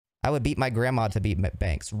I would beat my grandma to beat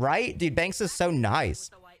Banks. Right? Dude, Banks is so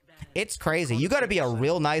nice. It's crazy. You got to be a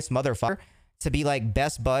real nice motherfucker to be like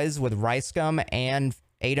best buzz with Ricegum and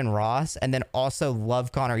Aiden Ross, and then also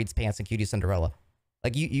love Connor Eats Pants and Cutie Cinderella.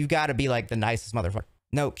 Like, you got to be like the nicest motherfucker.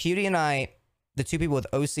 No, Cutie and I, the two people with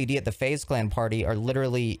OCD at the Faze Clan party, are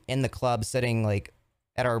literally in the club sitting like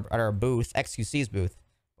at our booth, XQC's booth,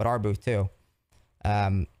 but our booth too.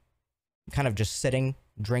 Kind of just sitting,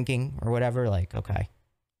 drinking or whatever. Like, okay,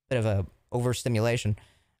 bit of a overstimulation.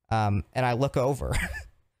 And I look over.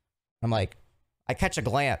 I'm like, I catch a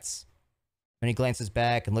glance. And he glances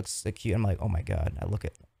back and looks at Cutie. I'm like, oh my God. I look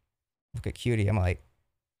at Cutie. I'm like,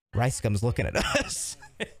 Ricegum's looking at us.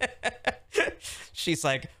 She's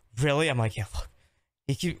like, really? I'm like, yeah, look.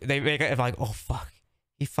 They make it. I'm like, oh fuck.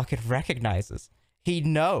 He fucking recognizes. He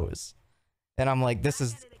knows. And I'm like, this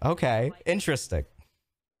is okay. Interesting.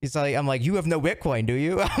 He's like, I'm like, you have no Bitcoin, do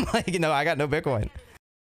you? I'm like, no, I got no Bitcoin.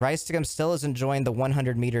 Ricegum still is enjoying the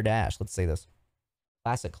 100-meter dash. Let's see this.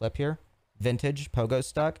 Classic clip here. Vintage. Pogo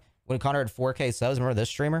stuck. When Connor had 4K subs, remember this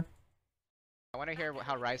streamer? I want to hear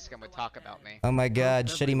how Ricegum would talk about me. Oh my God,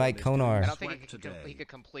 shitty Mike Konar. I don't think he could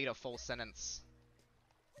complete a full sentence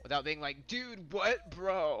without being like, dude, what,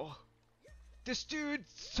 bro? This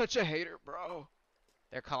dude's such a hater, bro.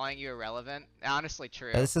 They're calling you irrelevant. Honestly,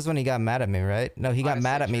 true. This is when he got mad at me, right? No, he got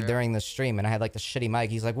mad at me true. during the stream, and I had like the shitty mic.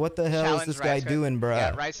 He's like, "What the hell Challenge is this guy doing, bro?"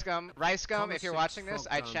 Yeah, Ricegum, if you're watching this,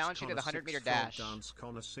 I challenge you to the 100-meter dash.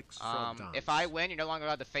 If I win, you're no longer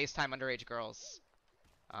allowed to FaceTime underage girls.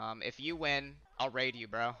 If you win, I'll raid you,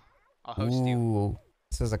 bro. I'll host you.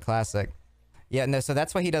 This is a classic. Yeah, no, so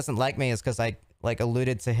that's why he doesn't like me, is because I like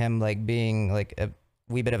alluded to him like being like a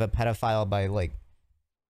wee bit of a pedophile by like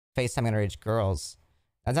FaceTime underage girls.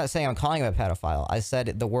 I'm not saying I'm calling him a pedophile. I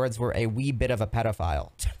said the words were a wee bit of a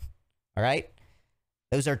pedophile. All right?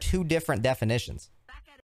 Those are two different definitions.